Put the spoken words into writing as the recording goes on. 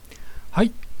は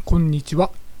い、こんにち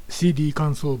は。CD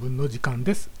感想文の時間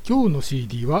です。今日の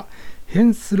CD はヘ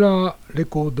ンスラーレ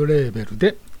コードレーベル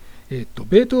で、ベ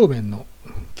ートーベンの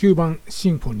9番シ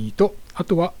ンフォニーと、あ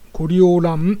とはコリオ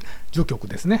ラン序曲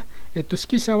ですね。指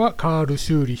揮者はカール・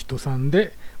シューリヒトさん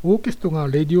で、オーケストラが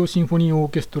レディオ・シンフォニーオ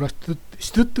ーケストラシュト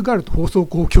ゥットガルト放送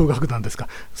交響楽団ですか。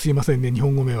すいませんね、日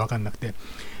本語名わかんなくて。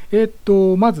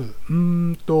まず、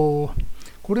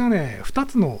これはね、2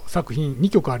つの作品、2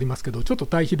曲ありますけど、ちょっと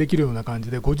対比できるような感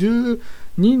じで、52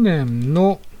年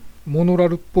のモノラ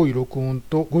ルっぽい録音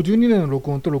と、52年の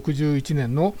録音と61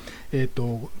年の、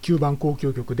9番交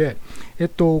響曲で、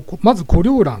まずコリ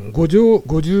オラン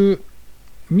52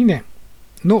年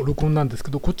の録音なんです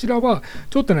けど、こちらは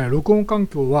ちょっとね、録音環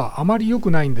境はあまり良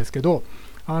くないんですけど、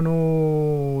オ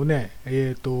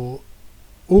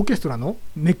ーケストラの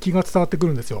熱気が伝わってく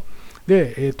るんですよ。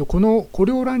で、このコ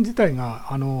リオラン自体が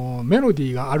メロディ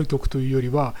ーがある曲というより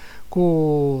は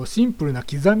こうシンプルな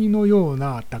刻みのよう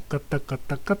なタカタカ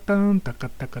タカタンタカ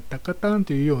タカタカタン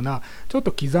というようなちょっ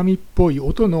と刻みっぽい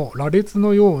音の羅列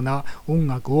のような音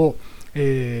楽を、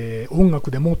音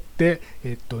楽でもって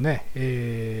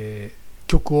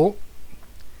曲を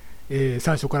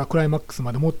最初からクライマックス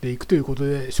まで持っていくということ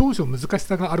で少々難し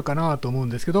さがあるかなと思うん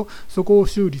ですけど、そこを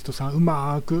シューリストさんう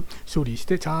まく処理し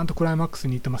てちゃんとクライマックス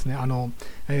にいってますね。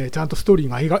ちゃんとストーリ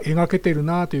ーが描けてる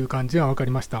なという感じが分か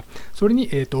りました。それに、オ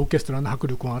ーケストラの迫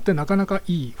力があってなかなか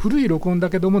いい、古い録音だ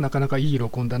けどもなかなかいい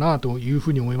録音だなというふ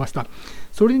うに思いました。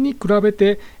それに比べ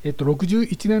て、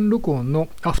61年録音の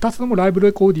2つともライブ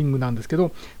レコーディングなんですけ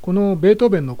ど、このベートー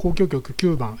ベンの交響曲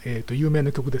9番、有名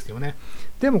な曲ですよね。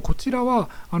でもこちらは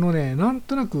なん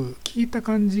となく聞いた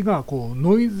感じがこう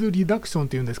ノイズリダクションっ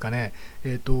ていうんですかね、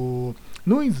ノ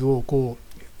イズをこ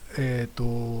う、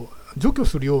除去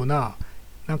するような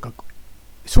なんか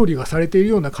処理がされている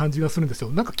ような感じがするんですよ。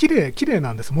なんか綺麗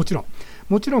なんです。もちろん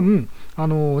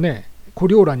コ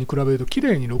リオランに比べると綺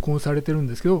麗に録音されてるん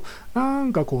ですけど、な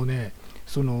んかこうね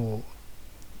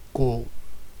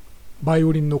バイ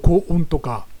オリンの高音と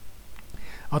か、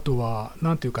あとは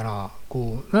なんていうかな、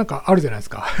こうなんかあるじゃないです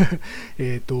か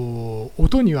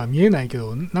音には見えないけ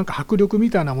どなんか迫力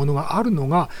みたいなものがあるの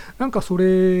が、なんかそ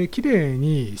れきれい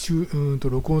に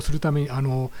録音するために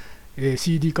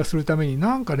CD 化するために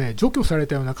なんかね除去され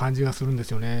たような感じがするんで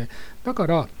すよね。だか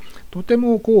らとて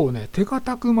もこうね手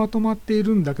堅くまとまってい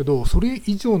るんだけど、それ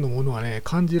以上のものはね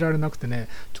感じられなくてね、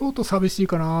ちょっと寂しい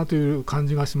かなという感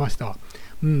じがしました。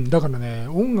だからね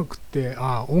音楽って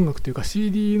いうか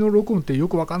CD の録音ってよ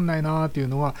くわかんないなっていう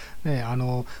のはね、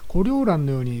コリオラン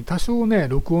のように多少ね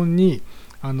録音に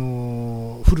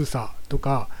古さと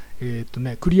か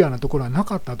クリアなところはな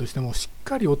かったとしても、しっ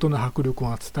かり音の迫力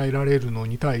が伝えられるの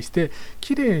に対して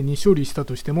綺麗に処理した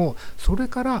としても、それ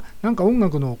からなんか音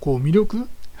楽のこう魅力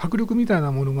迫力みたい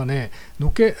なものがね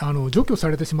除去さ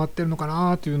れてしまってるのか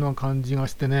なというような感じが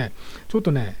してね、ちょっ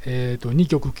とね、2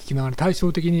曲聴きながら対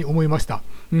照的に思いました。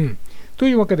と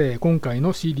いうわけで今回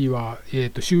の CD は、シ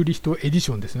ューリヒトエディ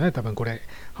ションですね。多分これ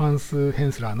ハンス・ヘ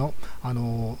ンスラーの、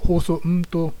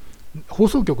放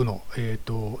送局の、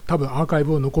多分アーカイ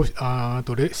ブを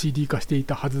CD 化してい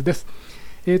たはずです。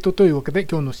というわけで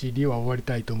今日の CD は終わり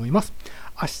たいと思います。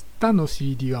明日の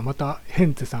CD はまたヘ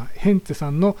ンツェさ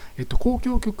んの、交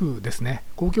響曲ですね。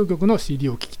交響曲の CD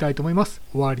を聴きたいと思います。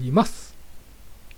終わります。